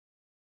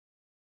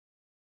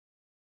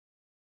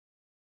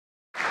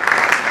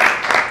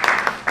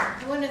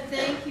want to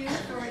thank you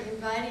for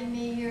inviting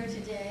me here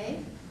today.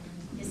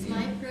 It's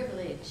my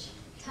privilege.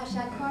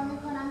 تشکر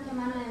میکنم که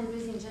منو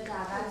امروز اینجا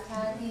دعوت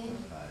کردید.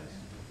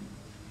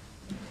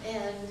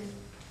 And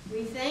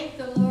we thank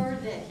the Lord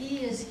that He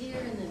is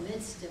here in the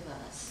midst of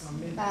us.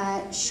 و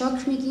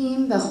شکر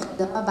میگیم به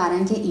خدا برای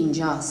اینکه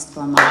اینجاست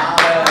با ما. I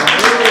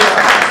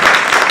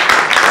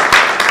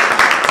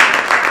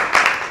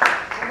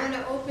want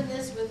to open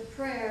this with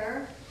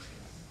prayer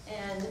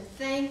and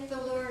thank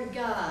the Lord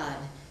God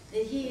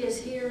that He is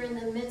here in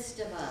the midst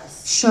of us.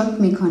 شکر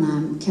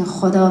میکنم که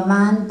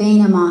خداوند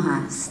بین ما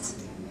هست.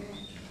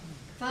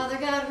 Father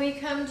God, we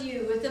come to you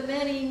with the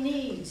many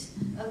needs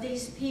of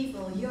these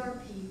people, your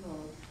people.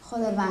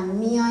 خداوند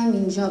میایم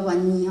اینجا با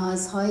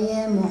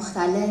نیازهای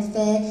مختلف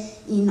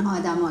این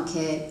آدما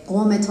که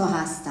قوم تو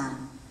هستن.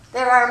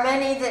 There are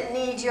many that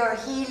need your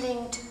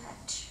healing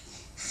touch.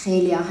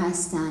 خیلی ها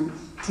هستن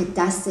که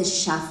دست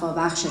شفا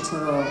بخش تو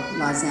رو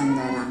لازم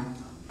دارن.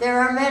 There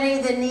are many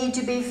that need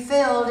to be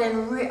filled and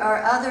or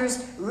others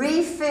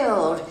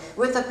refilled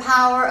with the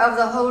power of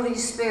the Holy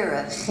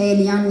Spirit.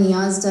 خیلی ها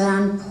نیاز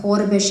دارن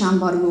پر بشن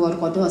با روح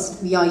القدس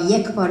یا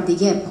یک بار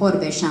دیگه پر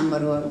بشن با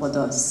روح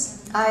القدس.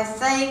 I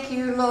thank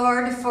you,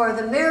 Lord, for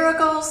the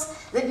miracles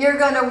that you're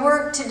going to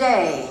work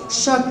today.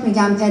 شکر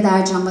میگم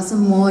پدر جان واسه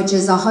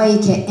معجزه هایی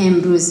که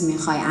امروز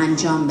میخوای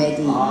انجام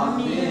بدی.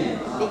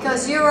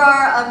 Because you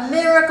are a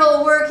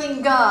miracle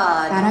working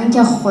God. برای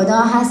اینکه خدا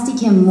هستی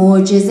که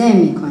معجزه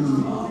میکنی.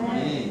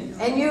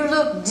 And you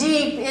look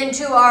deep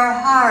into our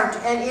heart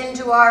and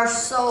into our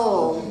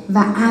soul.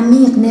 و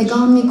عمیق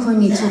نگاه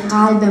میکنی تو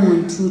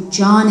قلبمون، تو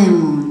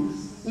جانمون.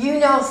 You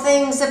know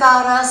things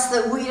about us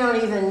that we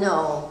don't even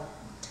know.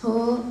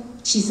 تو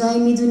چیزایی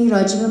میدونی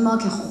راجب ما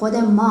که خود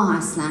ما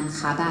اصلا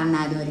خبر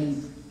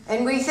نداریم.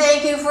 And we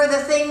thank you for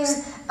the things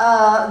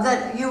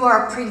that you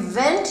are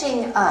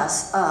preventing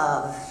us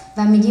of.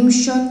 و میگیم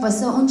شکر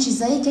واسه اون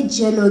چیزایی که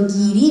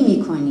جلوگیری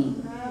میکنی.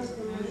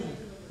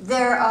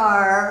 There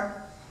are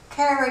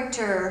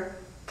character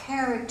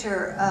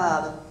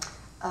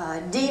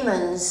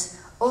demons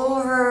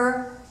over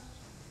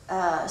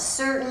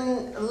certain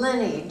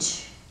lineage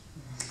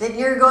that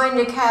you're going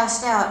to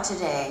cast out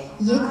today.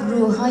 یک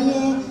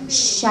روح‌های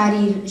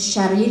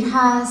شریر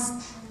هست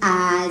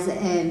از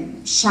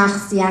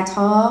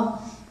شخصیت‌ها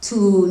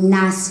تو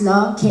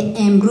نسلا که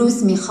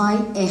امروز میخوای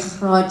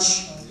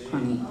اخراج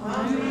کنی.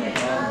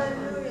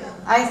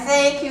 I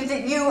thank you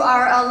that you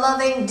are a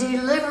loving,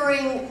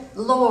 delivering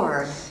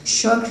Lord.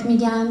 شکر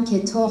میگم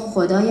که تو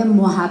خدای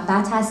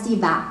محبت هستی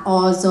و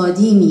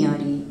آزادی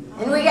میاری.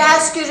 And we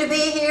ask you to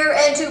be here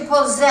and to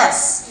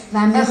possess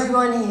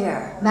everyone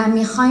here. و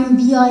میخوایم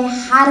بیای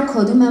هر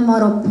کدوم ما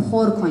رو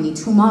پر کنی،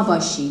 تو ما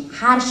باشی،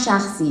 هر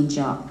شخص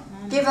اینجا.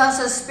 Give us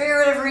a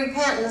spirit of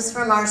repentance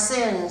from our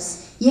sins.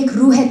 یک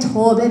روح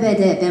توبه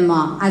بده به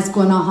ما از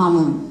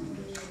گناهامون.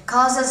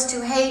 Cause us to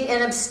hate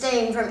and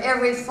abstain from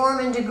every form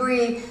and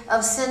degree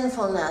of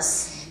sinfulness.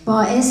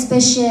 باعث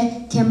بشه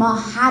که ما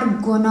هر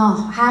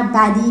گناه، هر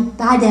بدی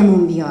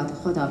بدمون بیاد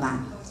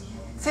خداوند.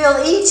 Fill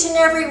each and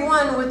every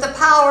one with the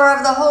power of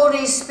the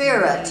Holy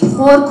Spirit.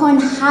 پر کن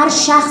هر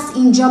شخص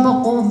اینجا با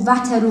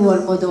قوت روح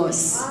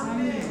القدس.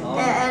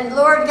 And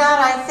Lord God,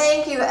 I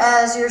thank you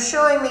as you're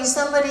showing me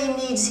somebody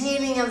needs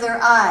healing of their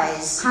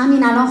eyes.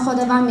 همین الان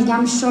خداوند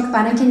میگم شکر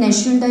برای اینکه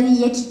نشون دادی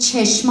یکی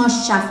چشماش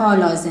شفا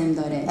لازم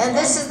داره. And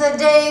this is the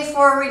day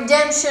for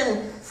redemption,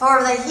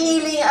 for the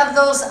healing of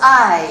those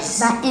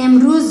eyes. و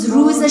امروز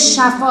روز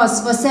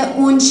شفاست واسه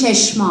اون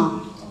چشما.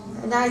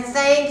 And I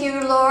thank you,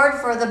 Lord,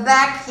 for the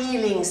back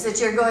healings that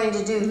you're going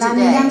to do و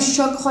میگم today.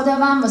 شکر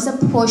خداوند واسه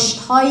پشت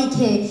هایی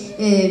که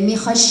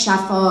میخوای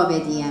شفا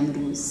بدی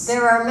امروز.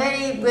 There are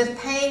many with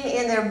pain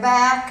in their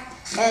back,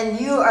 and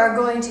you are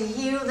going to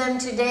heal them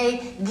today.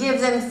 Give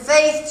them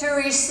faith to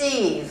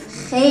receive.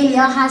 خیلی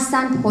ها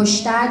هستن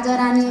پشت درد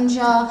دارن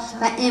اینجا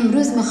و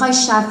امروز میخوای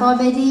شفا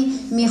بدی،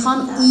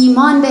 میخوام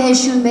ایمان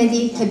بهشون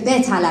بدی که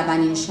بطلبن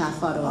این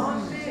شفا رو.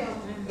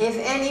 If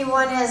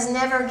anyone has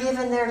never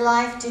given their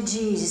life to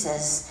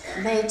Jesus,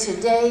 may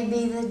today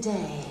be the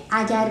day.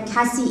 اگر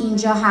کسی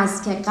اینجا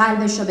هست که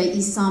قلبش رو به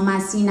عیسی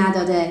مسیح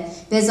نداده،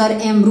 بذار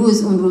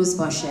امروز اون روز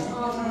باشه.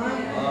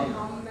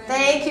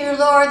 Thank you,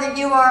 Lord, that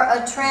you are a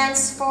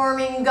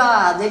transforming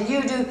God, that you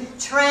do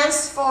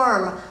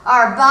transform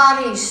our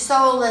body,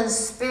 soul, and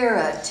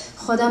spirit.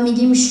 خدا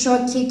میگیم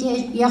شکر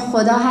که یا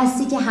خدا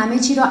هستی که همه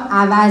چی رو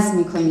عوض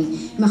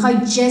میکنی. میخوای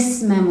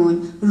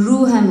جسممون،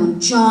 روحمون،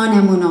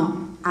 جانمون رو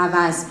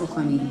عوض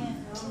بکنی.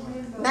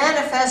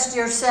 Manifest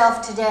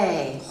yourself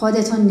today.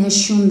 خودتو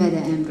نشون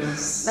بده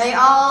امروز. May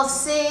all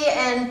see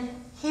and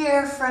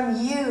hear from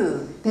you.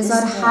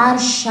 بذار هر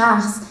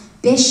شخص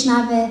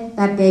بشنوه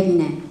و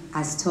ببینه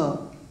از تو.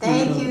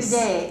 Thank you,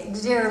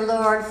 dear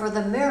Lord, for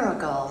the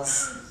miracles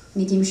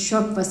میگیم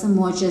شکر واسه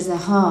معجزه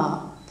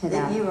ها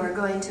پدر that you are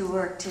going to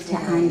work که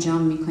today.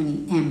 انجام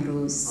میکنی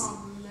امروز.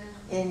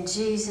 In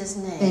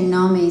Jesus' به name.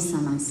 نام عیسی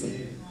مسیح.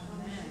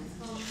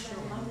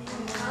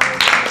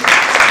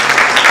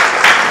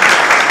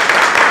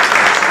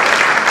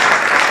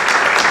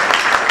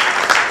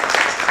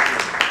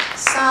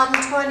 Psalm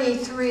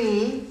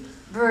 23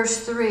 verse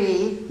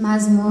 3.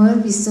 مزمور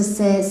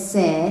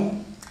 23:3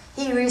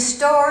 He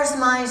restores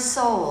my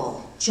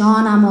soul.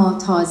 جانمو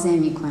تازه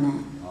میکنه.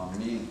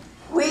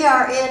 We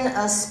are in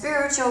a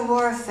spiritual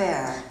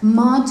warfare.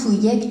 ما تو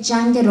یک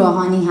جنگ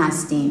روحانی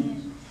هستیم.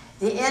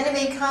 The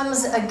enemy comes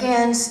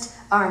against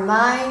our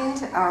mind,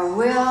 our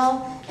will,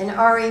 and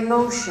our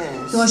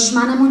emotions.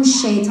 دشمنمون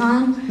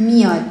شیطان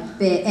میاد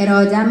به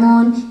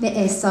ارادمون،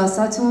 به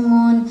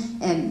احساساتمون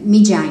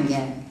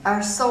میجنگه.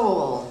 Our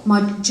soul.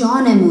 ما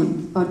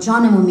با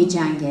جانمون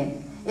میجنگه.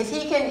 If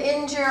he can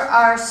injure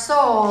our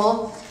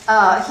soul,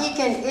 he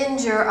can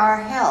injure our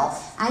health.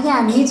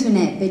 اگر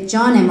میتونه به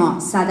جان ما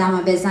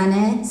صدمه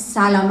بزنه،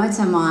 سلامت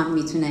ما هم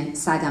میتونه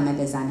صدمه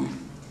بزنه.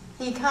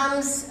 He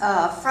comes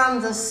from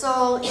the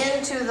soul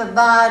into the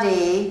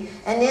body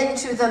and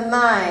into the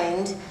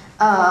mind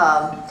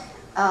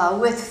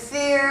with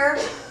fear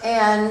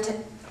and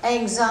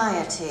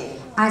anxiety.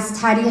 از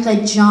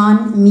طریق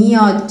جان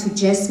میاد تو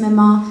جسم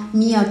ما،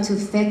 میاد تو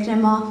فکر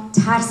ما،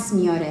 ترس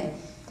میاره،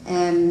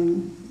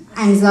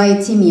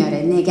 anxiety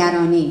میاره،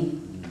 نگرانی،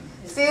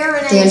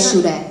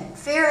 دلشوره.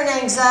 Fear and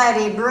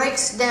anxiety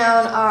breaks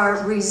down our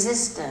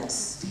resistance.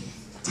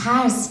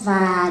 ترس و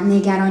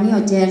نگرانی و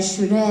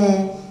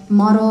دلشوره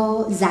ما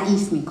رو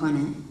ضعیف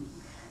میکنه.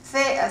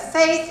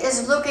 Faith is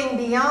looking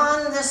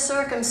beyond the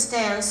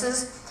circumstances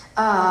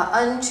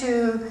unto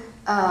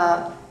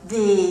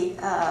the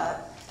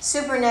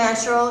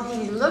supernatural.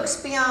 He looks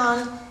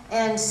beyond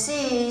and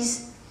sees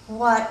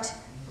what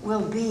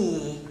will be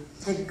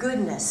the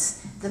goodness,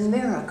 the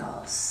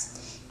miracles.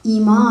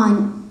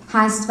 ایمان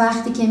هست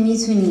وقتی که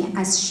میتونی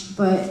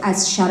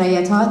از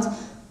شرایطات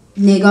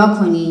نگاه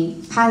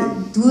کنی،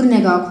 دور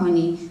نگاه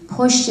کنی،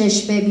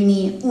 پشتش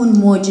ببینی اون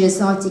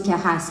معجزاتی که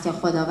هست که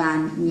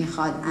خداوند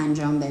میخواد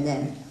انجام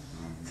بده.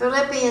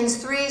 Philippians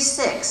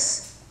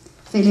 3:6.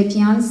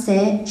 فیلیپیان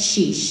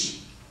 3:6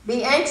 Be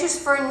anxious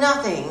for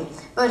nothing,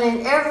 but in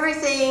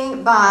everything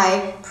by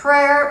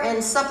prayer and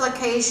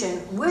supplication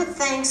with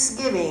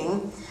thanksgiving,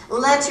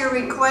 let your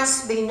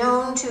requests be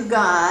known to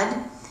God,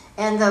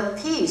 and the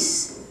peace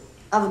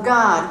of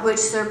God,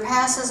 which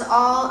surpasses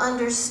all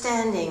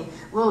understanding,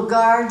 will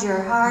guard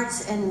your hearts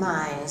and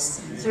minds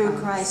through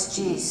Christ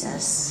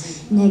Jesus.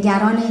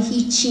 نگران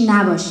هیچی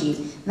نباشی،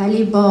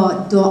 ولی با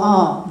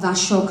دعا و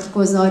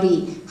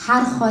شکرگزاری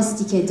هر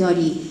خواستی که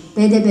داری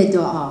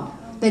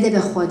بده به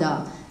خدا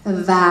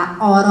و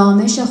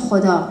آرامش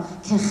خدا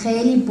که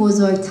خیلی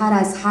بزرگتر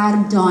از هر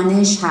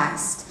دانش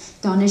هست.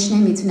 دانش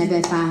نمیتونه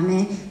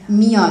بفهمه،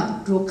 میاد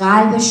رو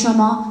قلب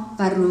شما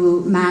و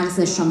رو مغز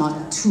شما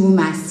تو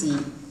مسیح.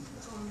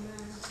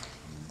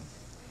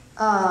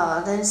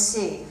 Let's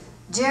see.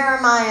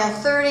 Jeremiah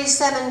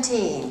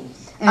 30:17.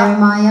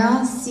 ارمیا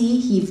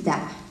 30:17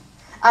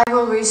 I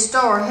will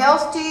restore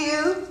health to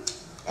you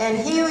and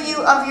heal you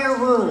of your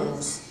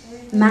wounds.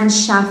 من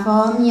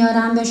شفا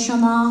میارم به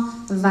شما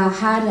و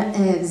هر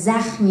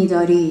زخمی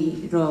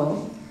داری رو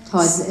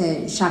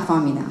شفا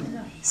میدم.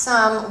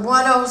 Psalm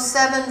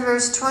 107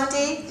 verse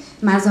 20.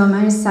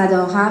 مزامیر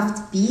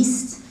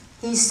 107:20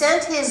 He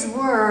sent his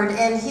word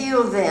and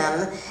healed them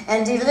and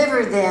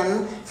delivered them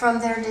from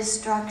their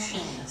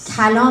destructions.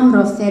 کلام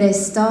رو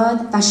فرستاد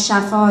و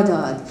شفا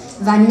داد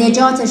و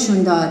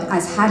نجاتشون داد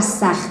از هر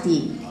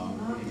سختی.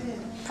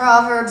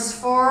 Proverbs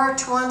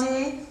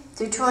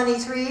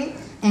 4:20-23.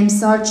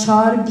 امثال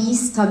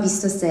 4:20 تا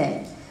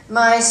 23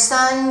 My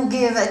son,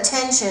 give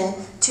attention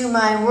to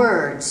my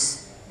words.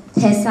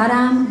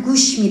 پسرم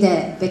گوش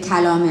میده به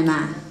کلام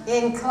من.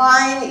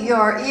 Incline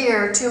your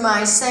ear to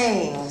my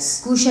sayings.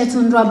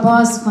 گوشتون را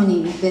باز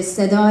کنید به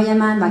صدای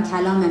من و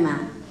کلام من.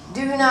 Do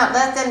not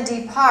let them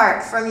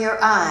depart from your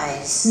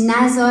eyes.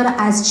 نذار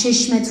از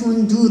چشمتون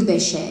دور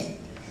بشه.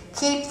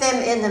 Keep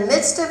them in the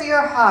midst of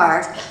your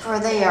heart, for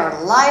they are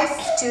life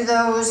to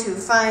those who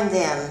find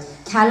them.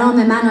 کلام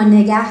منو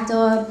نگه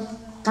دار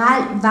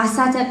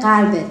وسط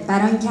قلبت،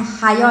 برای اینکه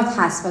حیات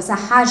هست واسه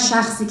هر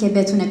شخصی که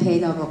بتونه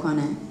پیدا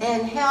بکنه.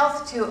 And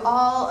health to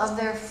all of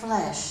their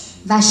flesh.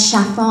 و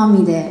شفا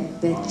میده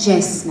به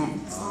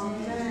جسمت.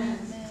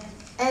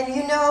 And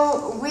you know,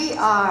 we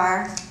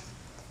are,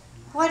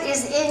 what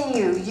is in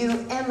you, you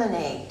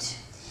emanate.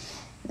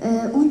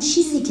 اون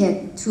چیزی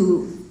که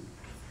تو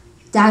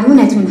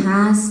درونتون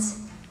هست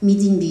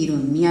میدین بیرون،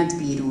 میاد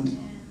بیرون.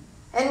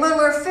 And when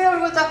we're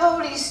filled with the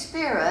Holy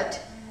Spirit,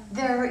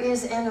 there is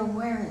an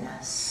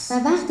awareness. و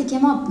وقتی که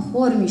ما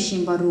پر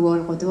میشیم با روح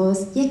القدس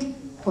یک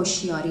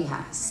هوشیاری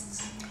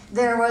هست.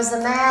 There was a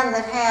man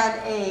that had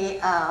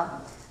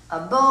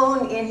a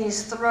bone in his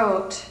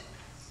throat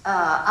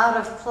out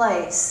of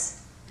place,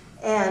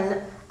 and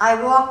I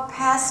walked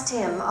past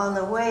him on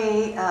the way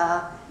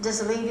just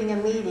leaving a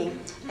meeting,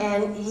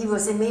 and he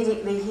was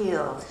immediately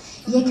healed.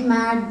 یک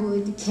مرد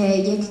بود که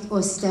یک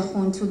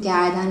استخوان تو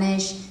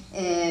گردنش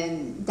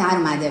در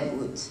اومده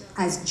بود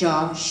از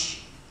جاش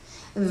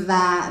و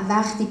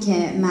وقتی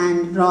که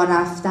من راه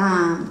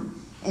رفتم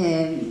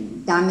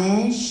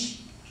دمش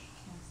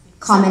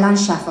کاملا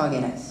شفا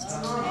گرفت.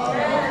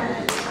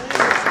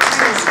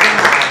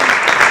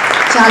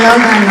 جلال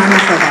بر نام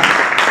خدا.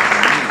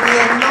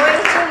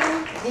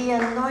 The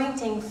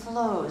anointing flows.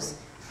 flows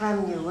from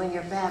you when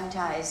you're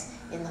baptized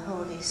in the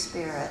Holy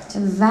Spirit.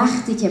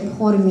 وقتی که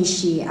پر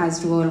میشی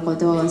از روح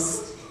القدس،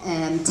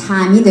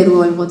 تعمید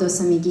روح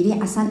القدس رو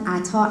میگیری، اصلا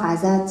عطا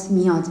ازت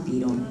میاد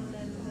بیرون.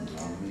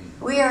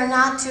 We are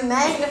not to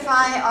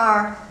magnify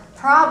our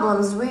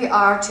problems, we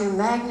are to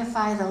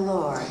magnify the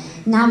Lord.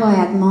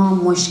 نباید ما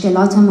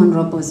مشکلاتمون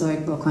رو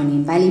بزرگ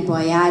بکنیم، ولی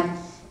باید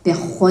به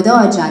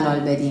خدا جلال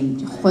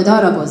بدیم، خدا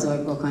را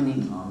بزرگ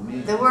بکنیم.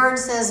 The word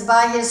says,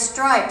 by his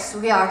stripes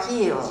we are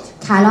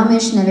healed.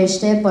 کلامش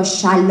نوشته با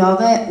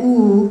شلاق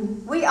او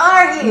We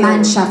are healed.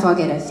 من شفا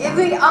گرفتم. If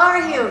we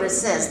are healed, it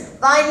says,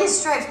 by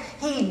his stripes.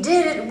 He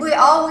did it.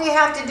 All we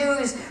have to do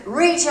is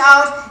reach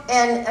out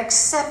and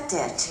accept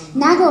it.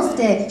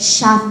 نگفته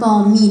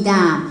شفا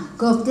میدم،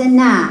 گفته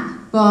نه،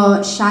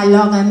 با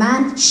شلاق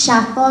من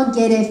شفا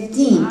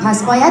گرفتیم،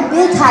 پس باید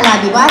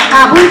بطلبی، باید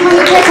قبول کنی،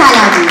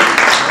 بطلبی.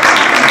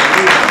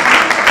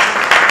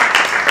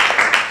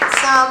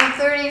 Psalm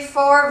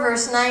 34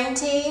 verse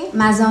 19.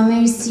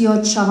 مزامیر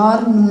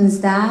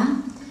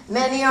 34:19.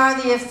 Many are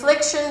the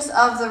afflictions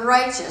of the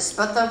righteous,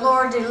 but the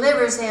Lord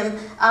delivers him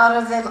out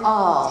of them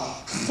all.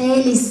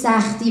 خیلی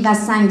سختی و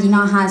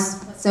سنگینا هست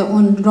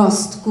اون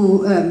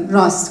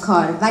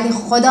راستکار، ولی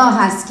خدا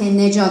هست که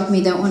نجات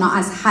میده اونا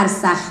از هر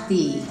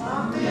سختی.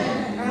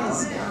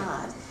 Praise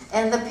God.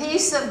 And the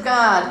peace of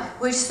God,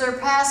 which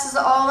surpasses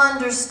all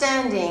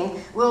understanding,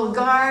 will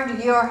guard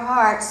your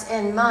hearts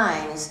and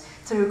minds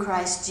through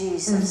Christ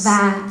Jesus. و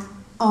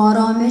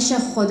آرامش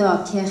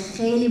خدا که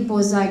خیلی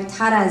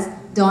بزرگتر از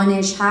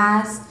دانش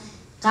هست،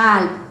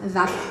 قلب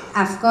و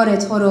افکار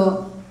تو رو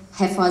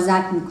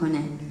حفاظت میکنه،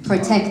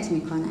 پروتکت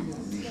میکنه.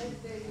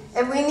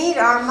 And we need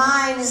our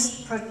minds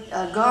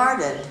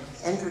guarded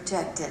and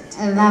protected.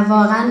 و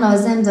واقعا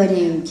لازم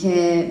داریم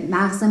که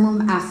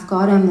مغزمون،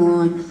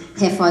 افکارمون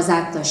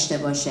حفاظت داشته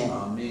باشه.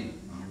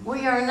 We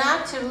are not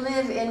to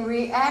live in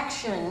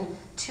reaction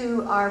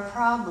to our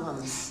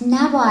problems.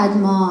 نباید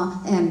ما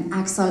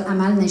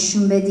عکس‌العمل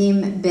نشون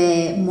بدیم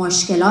به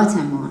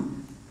مشکلاتمون.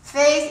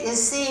 Faith is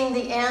seeing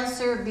the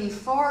answer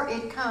before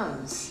it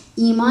comes.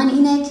 ایمان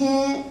اینه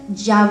که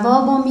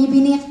جوابو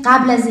میبینی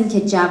قبل از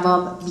اینکه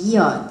جواب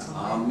بیاد.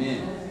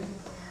 Amen.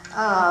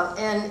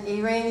 An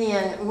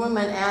Iranian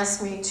woman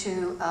asked me to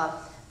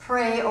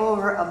pray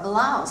over a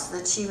blouse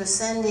that she was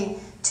sending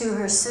to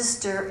her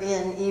sister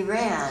in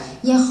Iran.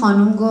 یه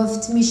خانم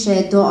گفت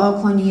میشه دعا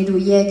کنی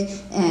روی یک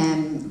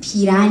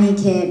پیرنی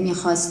که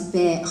میخواست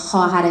به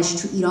خواهرش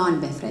تو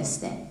ایران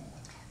بفرسته.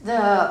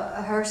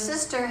 Her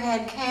sister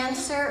had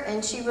cancer and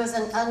she was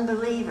an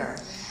unbeliever.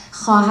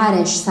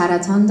 خواهرش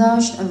سرطان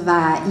داشت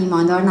و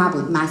ایماندار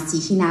نبود،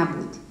 مسیحی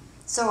نبود.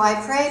 So I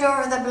prayed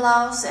over the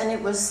blouse and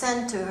it was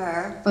sent to her.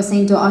 واسه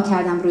این دعا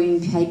کردم روی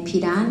این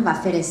پیرن و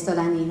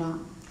فرستادن ایران.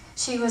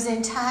 She was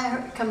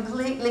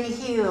completely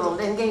healed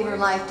and gave her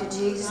life to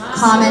Jesus.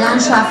 کاملا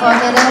شفا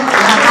گرفت و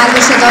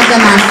قلبش داد به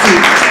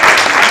مسیح.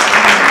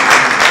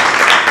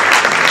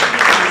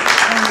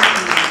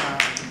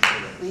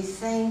 We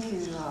thank you,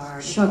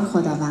 Lord. شکر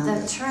خداوند. The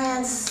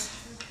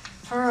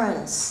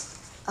transference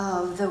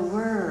of the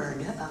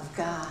word of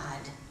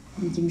God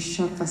میگیم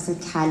شکر واسه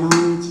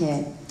کلامی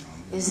که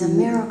is a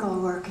miracle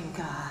working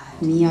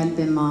God. میاد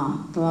به ما،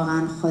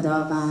 واقعا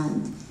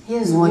خداوند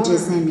His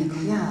معجزه word,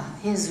 میکنه. yeah,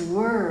 His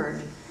word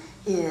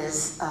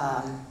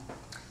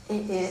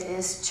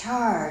is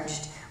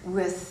charged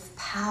with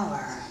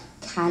power.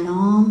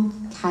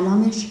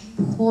 کلامش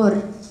پر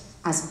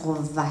از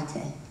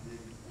قوته.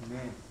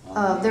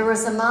 There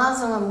was a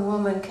Muslim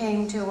woman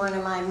came to one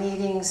of my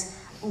meetings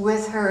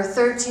with her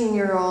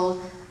 13-year-old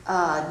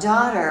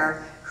daughter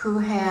who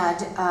had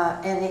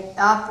an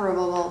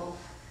inoperable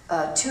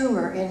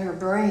tumor in her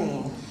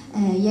brain.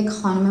 یک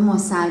خانم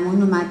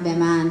مسلمان اومد به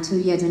من تو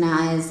یه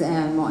دونه از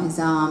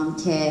موعظه‌ام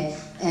که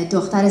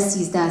دختر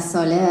 13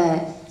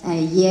 ساله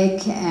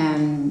یک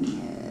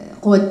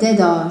غده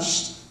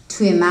داشت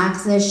توی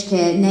مغزش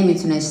که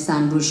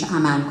نمیتونستن روش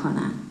عمل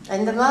کنن.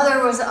 And the mother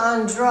was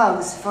on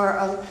drugs for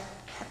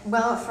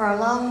a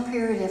long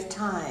period of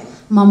time.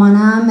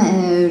 مامانم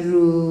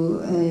رو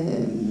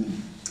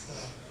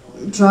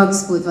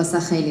drugs بود واسه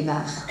خیلی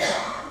وقت.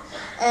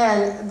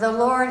 And the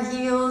Lord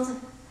healed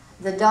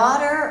the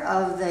daughter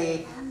of the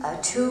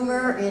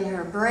tumor in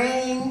her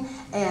brain,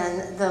 and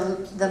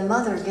the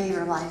mother gave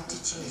her life to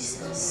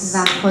Jesus.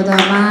 و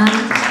خداوند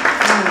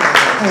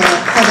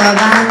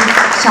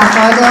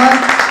شفا داد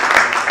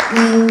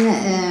این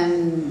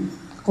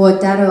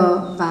غده رو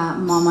و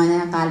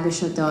مامان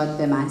قلبش رو داد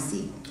به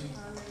مسیح.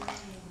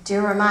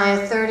 Jeremiah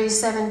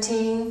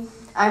 30:17,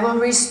 I will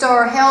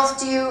restore health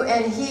to you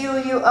and heal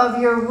you of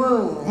your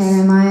wounds.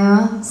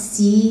 ارمیا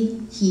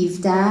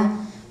 30:17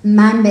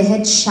 من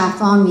بهت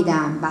شفا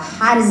میدم و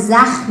هر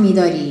زخمی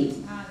داری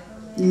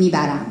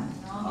میبرم.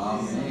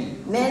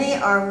 Many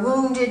are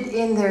wounded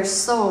in their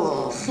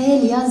soul.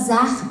 خیلی ها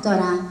زخم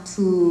دارن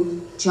تو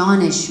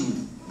جانشون.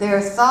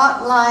 Their thought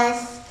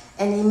life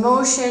and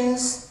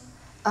emotions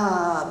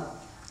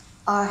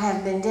have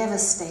been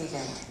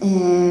devastated.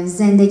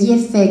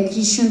 زندگی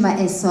فکریشون و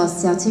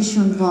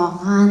احساساتشون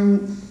واقعا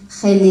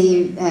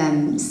خیلی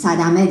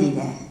صدمه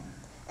دیده.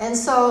 And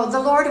so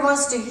the Lord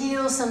wants to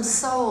heal some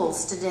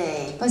souls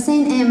today. واسه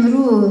این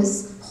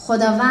امروز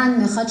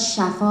خداوند میخواد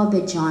شفا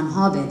به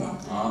جانها بده.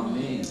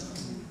 آمین.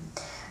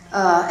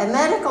 A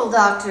medical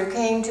doctor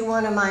came to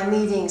one of my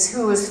meetings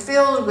who was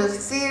filled with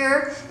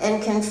fear and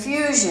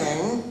confusion,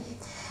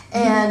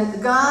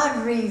 and God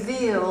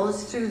revealed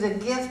through the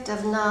gift of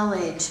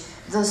knowledge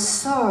the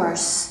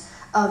source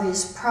of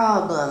his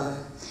problem,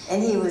 and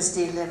he was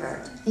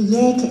delivered.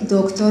 یک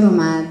دکتر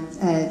اومد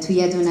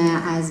توی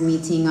دونه از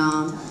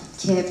میتینگام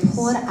که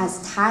پر از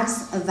ترس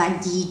و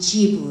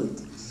گیجی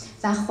بود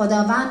و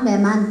خداوند به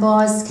من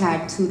باز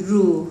کرد تو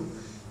روح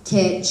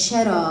که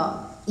چرا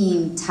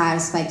این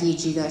ترس و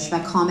گیجی داشت و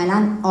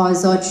کاملا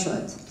آزاد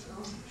شد.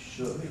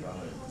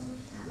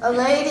 A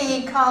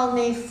lady called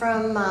me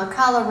from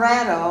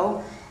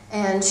Colorado,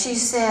 and she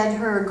said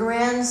her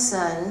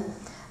grandson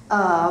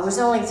was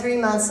only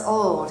 3 months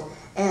old,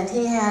 and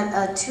he had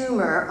a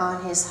tumor on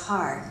his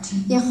heart.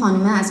 یه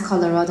خانومه از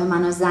کالرادو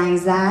منو زنگ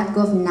زد،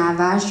 گفت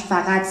نوش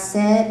فقط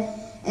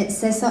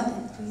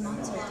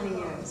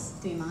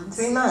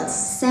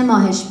 3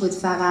 ماهش بود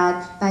فقط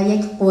و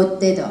یک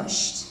غده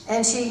داشت.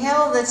 And she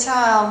held the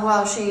child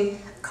while she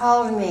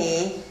called me,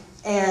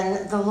 and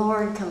the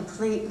Lord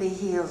completely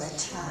healed the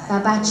child. و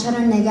بچه رو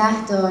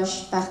نگه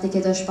داشت وقتی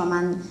که داشت با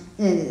من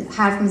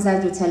حرف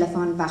میزد رو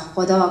تلفن و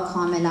خدا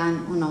کاملا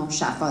اونو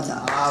شفا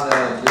داد.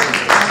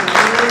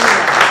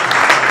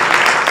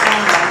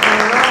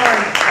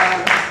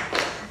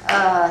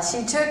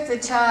 She took the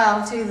child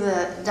to the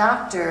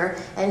doctor,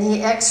 and he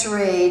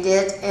x-rayed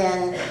it,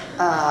 and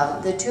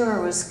the tumor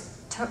was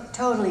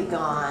totally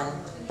gone.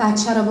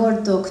 بچه رو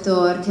برد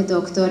دکتر که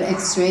دکتر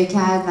اکسری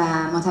کرد و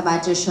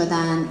متوجه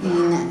شدن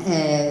این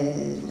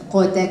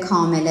غده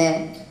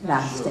کامله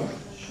رفته.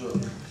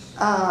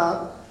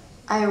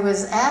 I was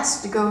asked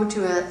to go to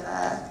a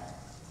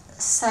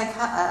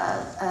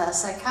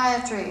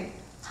psychiatry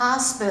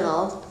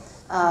hospital.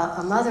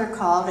 A mother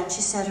called and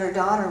she said her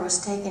daughter was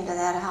taken to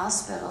that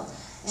hospital.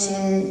 She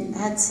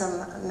had some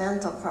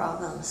mental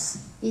problems.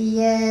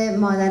 یه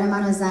مادر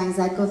منو زنگ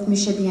زد گفت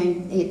میشه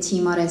بیاین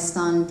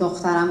تیمارستان،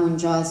 دخترم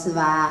اونجاست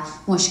و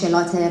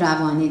مشکلات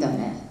روانی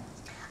داره.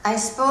 I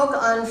spoke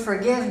on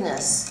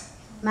forgiveness.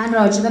 من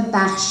راجع به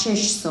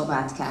بخشش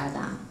صحبت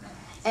کردم.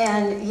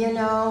 And you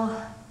know,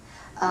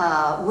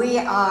 we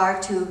are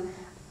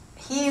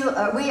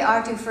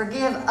to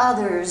forgive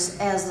others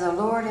as the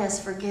Lord has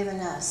forgiven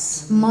us.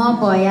 ما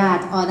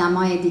باید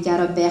آدمای دیگر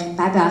رو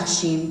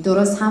ببخشیم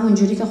درست همون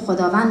جوری که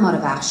خداوند ما رو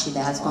بخشیده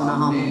از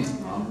گناهامون.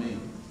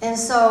 And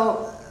so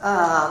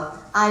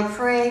I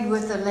prayed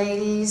with the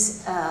ladies,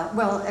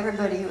 well,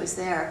 everybody who was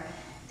there.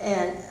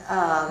 And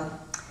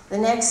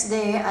the next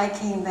day I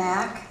came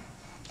back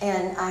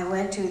and I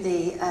went to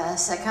the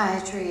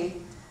psychiatry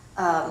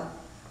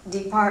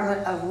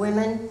department of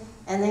women,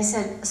 and they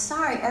said,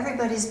 sorry,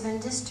 everybody's been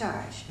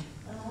discharged.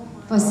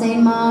 واسه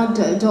ما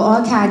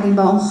دعا کردیم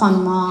با اون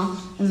خانما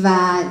و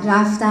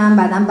رفتم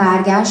بعدم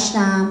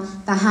برگشتم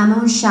و همه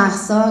اون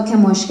شخصا که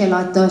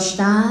مشکلات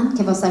داشتن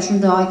که واسه شون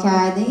دعا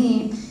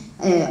کردیم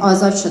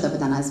آزاد شده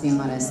بودن از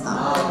بیمارستان.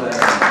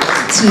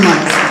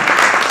 تیمارستان.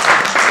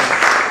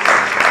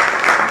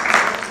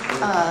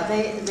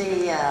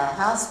 The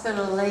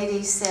hospital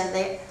lady said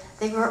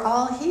they were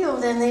all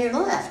healed and they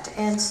left,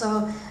 and so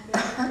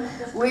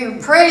we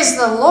praise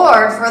the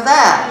Lord for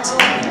that.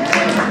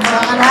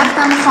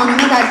 رفتم خانم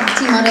در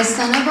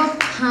تیمارستانه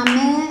گفت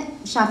همه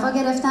شفا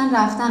گرفتن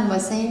رفتن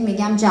واسه این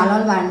میگم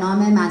جلال بر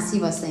نام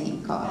مسیح واسه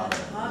این کار.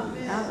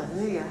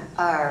 Hallelujah.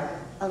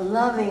 A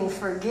loving,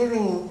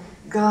 forgiving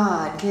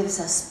God gives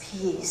us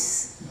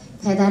peace.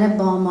 پدر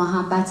با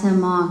محبت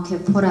ما که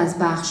پر از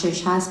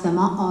بخشش هست به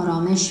ما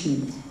آرامش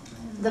میده.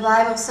 The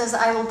Bible says,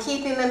 I will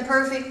keep him in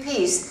perfect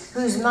peace,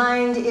 whose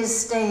mind is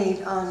stayed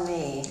on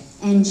me.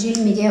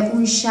 انجیل میگه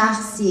اون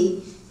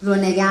شخصی رو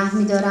نگه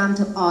میدارم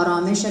تو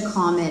آرامش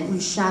کامل، اون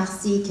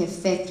شخصی که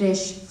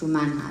فکرش رو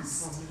من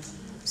هست.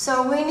 So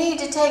we need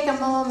to take a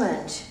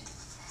moment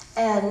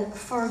and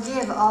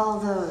forgive all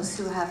those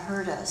who have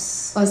hurt us.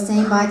 واسه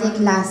این باید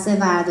یک لحظه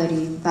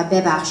برداریم و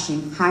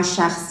ببخشیم هر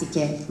شخصی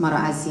که ما رو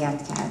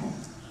اذیت کرده.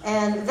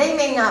 And they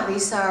may not be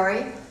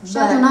sorry,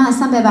 شاید اونا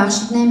اصلا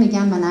ببخشید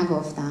نمیگن و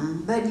نگفتن.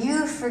 but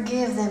you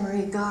forgive them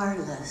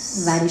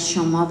regardless. ولی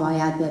شما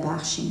باید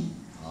ببخشین.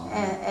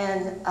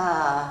 And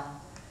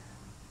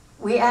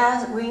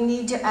we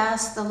need to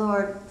ask the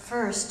Lord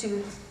first to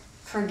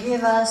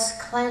forgive us,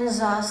 cleanse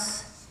us,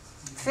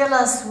 fill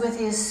us with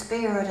His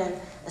Spirit and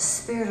a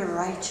spirit of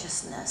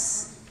righteousness.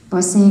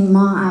 واسه این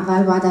ما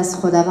اول باید از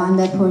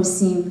خداوند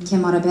بپرسیم که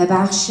ما رو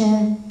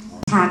ببخشه،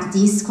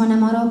 تقدیس کنه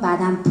ما رو،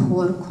 بعدم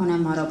پر کنه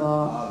ما رو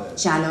با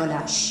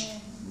جلالش،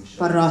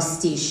 با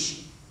راستیش.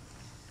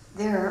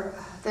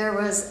 There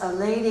was a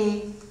lady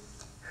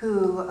who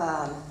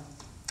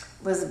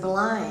was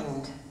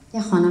blind.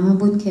 یه خانم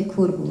بود که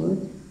کور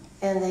بود.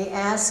 And they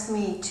asked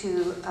me to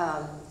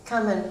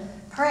come and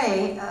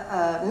pray,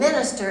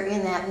 minister in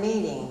that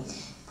meeting.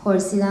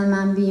 پرسیدن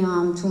من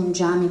بیام تو اون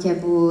جمعی که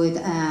بود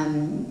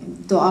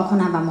دعا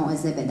کنم و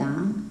موعظه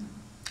بدم.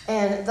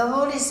 And the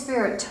Holy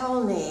Spirit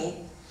told me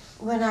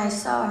when I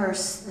saw her,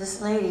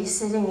 this lady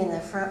sitting in the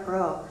front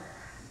row,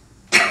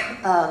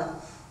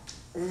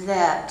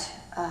 that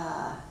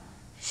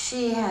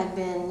she had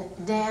been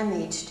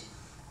damaged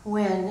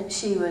when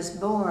she was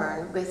born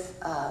with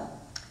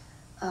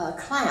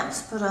clamps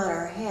put on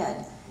her head,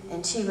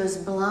 and she was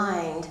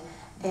blind,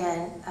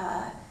 and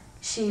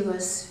she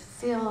was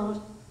filled.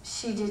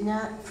 She did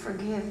not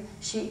forgive.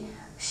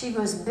 She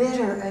was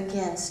bitter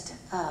against.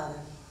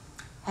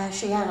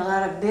 She had a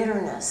lot of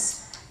bitterness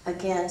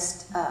against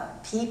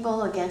people,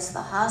 against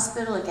the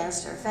hospital, against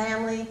her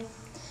family.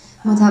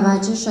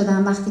 متوجه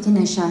شدم وقتی که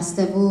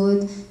نشسته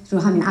بود رو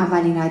همین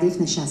اولین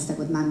ردیف نشسته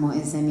بود، من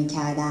موعظه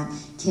می‌کردم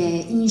که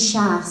این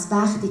شخص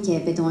وقتی که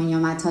به دنیا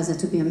اومد، تازه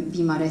تو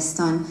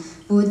بیمارستان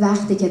بود،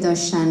 وقتی که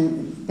داشتن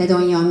به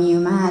دنیا می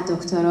اومد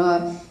دکترها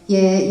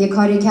یه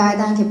کاری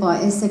کردن که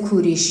باعث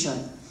کوریش شد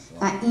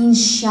و این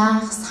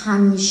شخص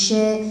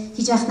همیشه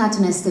هیچ وقت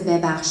نتونسته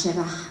ببخشه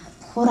و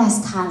پر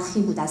از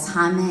تلخی بود از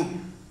همه.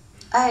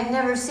 I had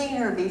never seen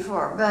her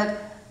before, but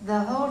the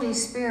Holy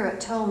Spirit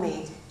told me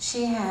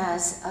she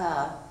has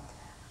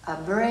a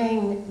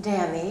brain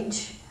damage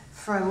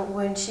from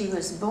when she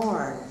was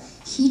born.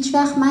 هیچ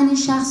وقت من این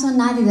شخص رو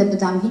ندیده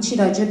بودم، هیچی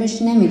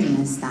راجبش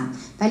نمیدونستم،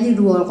 ولی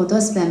روح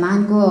القدس به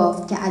من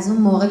گفت که از اون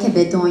موقع که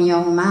به دنیا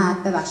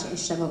اومد، ببخشید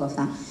اشتباه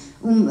گفتم،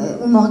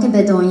 اون موقع که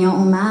به دنیا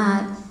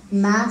اومد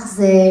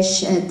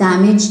مغزش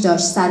دمیج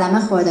داشت، صدمه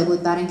خورده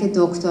بود برای اینکه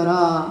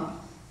دکترها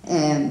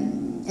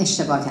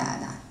اشتباه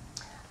کردن.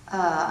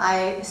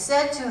 I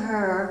said to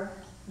her,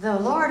 the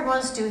Lord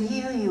wants to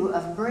heal you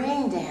of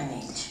brain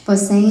damage.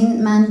 واسه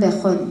این من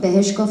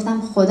بهش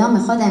گفتم خدا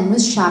میخواد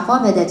امروز شفا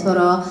بده تو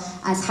رو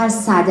از هر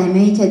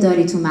صدمه‌ای که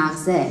داری تو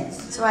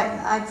مغزت. So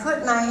I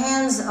put my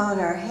hands on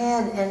her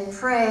head and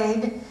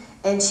prayed,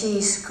 and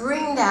she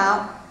screamed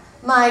out,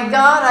 "My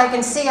God, I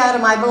can see out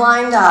of my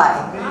blind eye."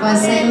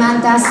 واسه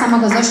من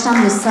دستمو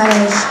گذاشتم رو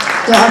سرش،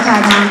 دعا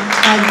کردم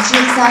و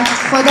جیغ زد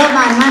خدا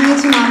من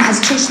میتونم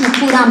از چشم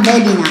کورم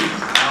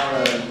ببینم.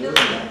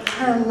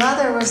 Her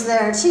mother was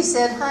there and she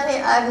said, "Honey,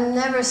 I've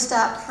never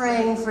stopped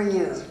praying for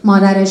you."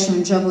 مادرش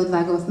اونجا بود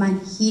و گفت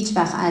من هیچ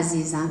وقت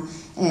عزیزم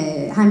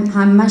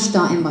همش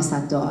دائم واسه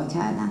دعا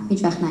کردم،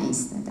 هیچ وقت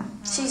نایستادم.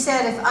 She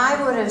said, "If I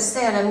would have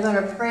said I'm going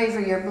to pray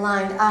for your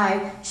blind eye,"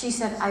 she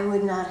said, "I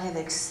would not have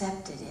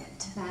accepted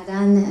it."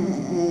 بعدن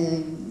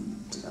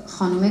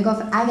خانومه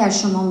گفت اگر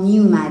شما می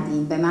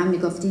اومدین به من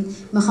میگفتین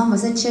میخوام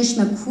واسه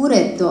چشم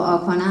کورت دعا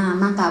کنم،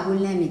 من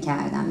قبول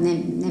نمیکردم،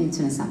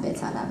 نمیتونستم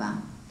بطلبم.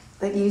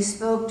 But you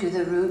spoke to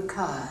the root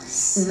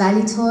cause.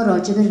 ولی تو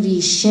راجع به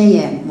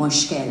ریشه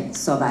مشکل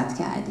صحبت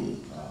کردی.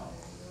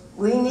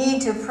 We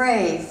need to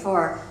pray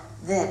for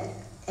that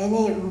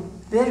any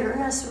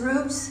bitterness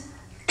roots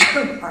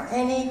or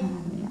any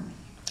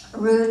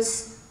roots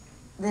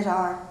that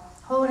are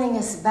holding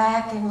us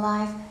back in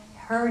life,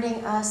 hurting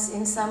us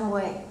in some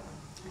way,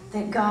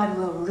 that God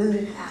will root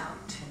it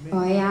out.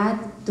 باید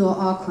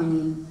دعا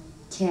کنیم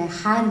که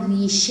هر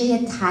ریشه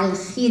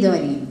تلخی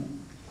داریم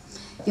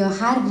یا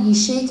هر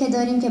ریشه‌ای که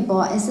داریم که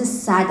باعث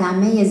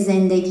صدمه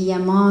زندگی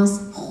ماست،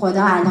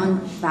 خدا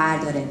الان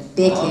برداره،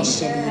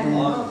 بکشه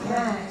بیرون.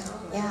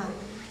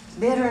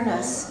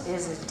 Bitterness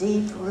is a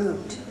deep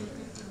root.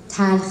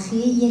 تلخی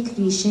یک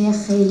ریشه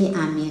خیلی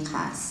عمیق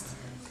است.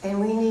 And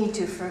we need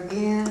to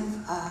forgive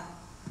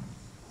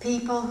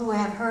people who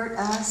have hurt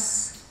us.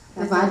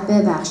 باید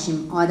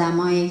ببخشیم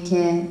آدمایی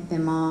که به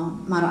ما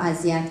رو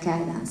اذیت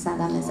کردن،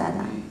 صدمه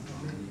زدن.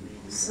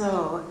 So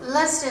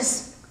let's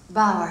just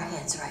bow our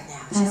heads right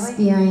now, shall we?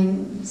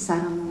 بیاین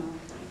سرمون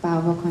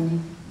بو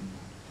بکنیم.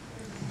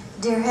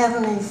 Dear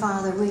Heavenly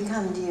Father, we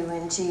come to you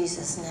in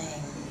Jesus'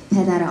 name.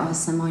 پدر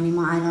آسمانی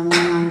ما الان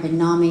میایم به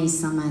نام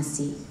عیسی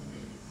مسیح.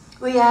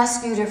 We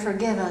ask you to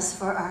forgive us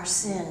for our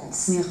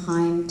sins.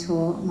 میخوایم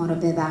تو ما رو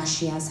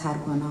ببخشی از هر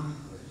گناه.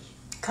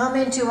 Come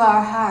into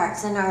our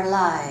hearts and our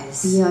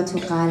lives. بیا تو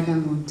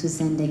قلبمون، تو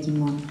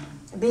زندگیمون.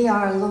 Be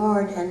our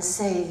Lord and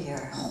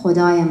Savior.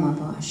 خدای ما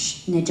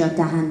باش، نجات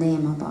دهنده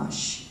ما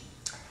باش.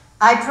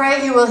 I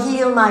pray you will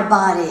heal my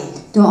body.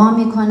 دعا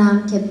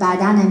میکنم که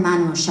بدن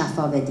منو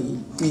شفا بدی.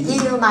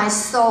 Heal my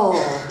soul.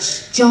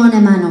 جان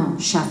منو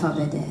شفا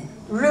بده.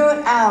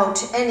 Root out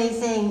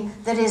anything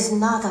that is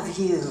not of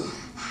you.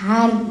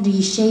 هر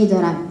ریشه‌ای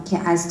دارم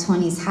که از تو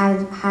نیست،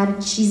 هر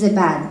چیز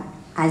بد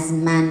از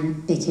من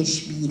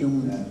بکش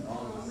بیرون.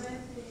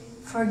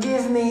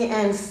 Forgive me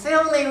and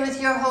fill me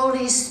with your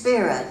Holy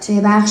Spirit.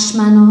 ببخش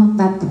منو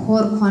و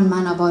پر کن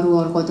منو با روح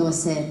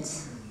القدست.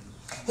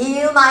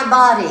 Heal my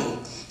body.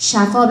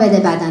 شفا بده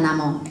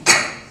بدنمو.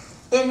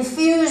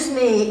 Infuse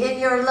me in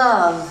your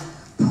love.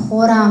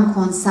 پرم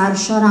کن،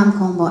 سرشارم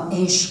کن با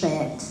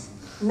عشقت.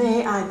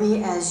 May I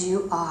be as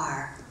you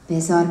are.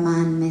 بذار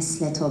من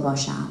مثل تو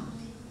باشم.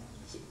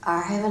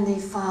 Our Heavenly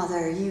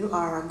Father, you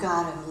are a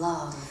God of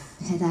love.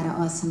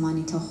 پدر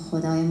آسمانی تو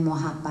خدای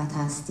محبت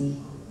هستی.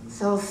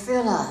 So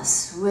fill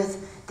us with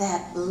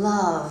that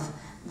love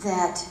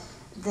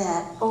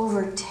that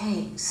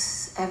overtakes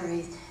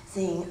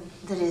everything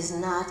that is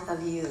not of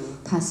you.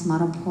 پس ما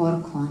رو پر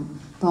کن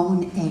با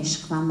اون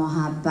عشق و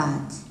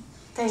محبت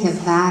که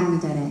ور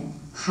می‌داره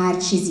هر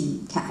چیزی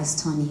که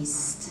از تو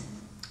نیست.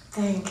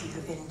 Thank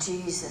you in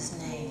Jesus'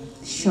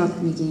 name. شکر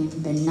میگیم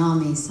به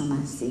نام عیسی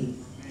مسیح.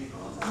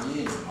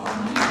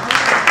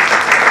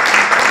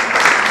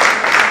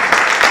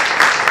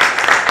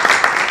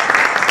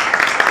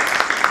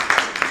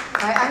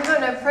 I'm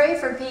going to pray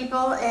for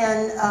people,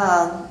 and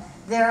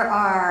there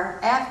are,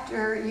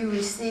 after you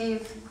receive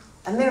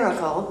a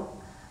miracle,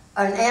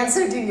 an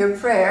answer to your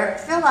prayer,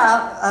 fill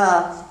out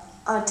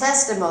a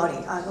testimony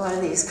on one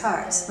of these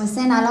cards.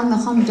 حسین الان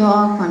میخوام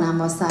دعا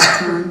کنم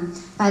واسهتون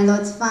و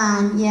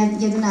لطفاً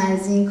یه دونه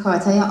از این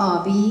کارت‌های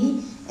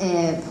آبی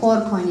پر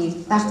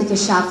کنید. وقتی که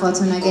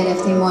شفاتون رو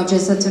گرفتیم،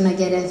 معجزاتون رو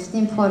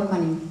گرفتیم، پر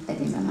کنیم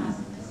بدیم به من.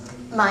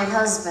 My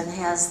husband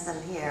has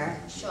them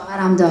here.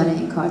 شوهرم داره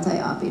این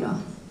کارت‌های آبی رو.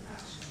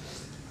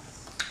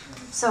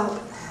 So,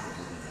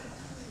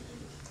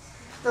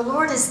 the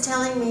Lord is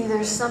telling me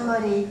there's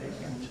somebody,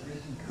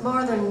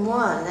 more than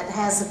one, that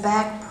has a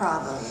back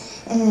problem.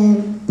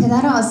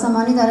 پدر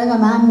آسمانی داره به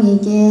من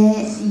میگه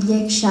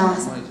یک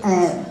شخص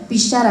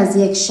بیشتر از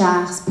یک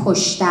شخص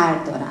پشت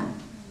درد دارن.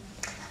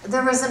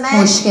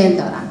 مشکل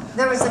دارن.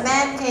 There was a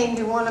man came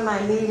to one of my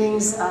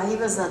meetings. He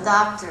was a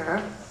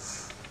doctor.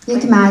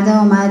 یک مرد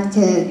اومد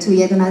که توی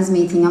یه دونه از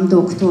میتینگام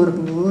دکتر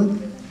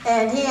بود.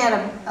 And he had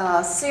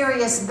a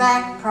serious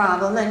back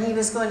problem, and he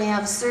was going to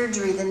have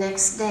surgery the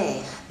next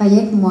day. و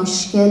یک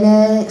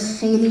مشکل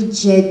خیلی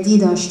جدی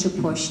داشت تو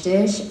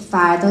پشتش.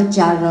 فردا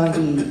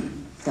جراحی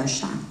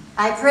داشتن.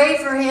 I prayed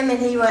for him, and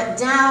he went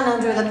down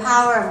under the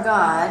power of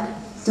God.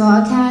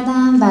 دعا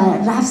کردم و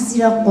رفت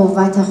زیر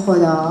قوت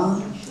خدا.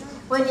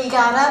 When he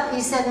got up,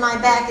 he said, "My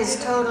back is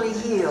totally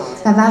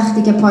healed." و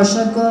وقتی که پا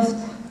شد گفت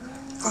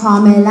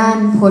کاملا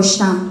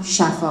پشتم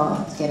شفا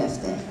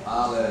گرفته.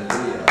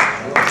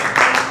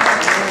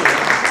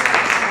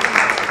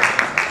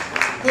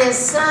 His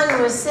son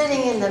was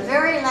sitting in the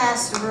very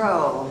last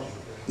row.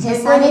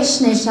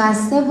 پسرش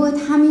نشسته بود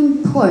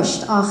همین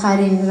پشت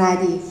آخرین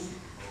ردیف.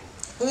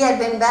 He had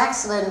been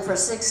backslidden for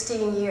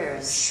 16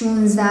 years.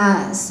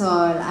 16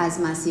 سال از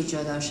مسیح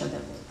جدا شده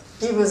بود.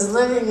 He was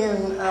living in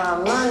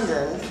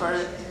London for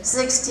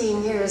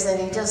 16 years, and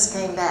he just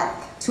came back.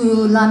 تو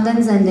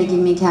لندن زندگی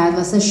میکرد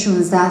واسه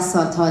 16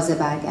 سال تازه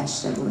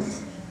برگشته بود.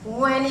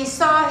 When he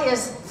saw his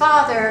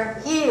father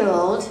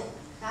healed,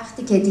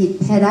 وقتی که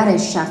دید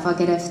پدرش شفا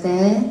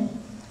گرفته،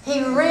 he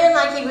ran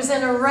like he was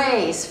in a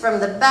race from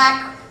the back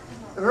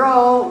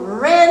row,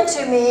 ran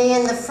to me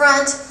in the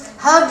front,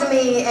 hugged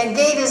me, and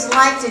gave his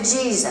life to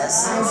Jesus.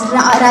 از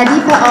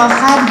ردیف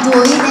آخر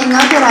دوید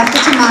انگار که رفته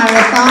تو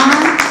ماراتون،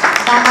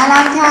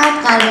 بغلم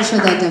کرد، قلبشو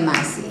داد به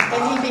مسیح.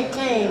 And he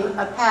became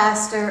a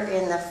pastor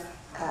in the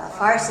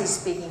Farsi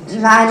speaking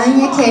church. و الان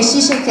یه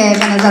کشیشه که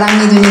به نظرم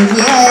میدونید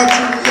یه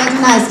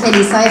دونه از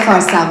کلیسای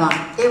فارسوان.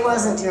 It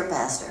wasn't your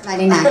pastor.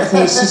 ولی نه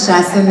کشیش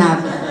رسول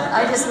نبود.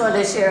 I just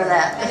wanted to share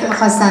that.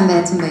 میخواستم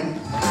بهتون بگم.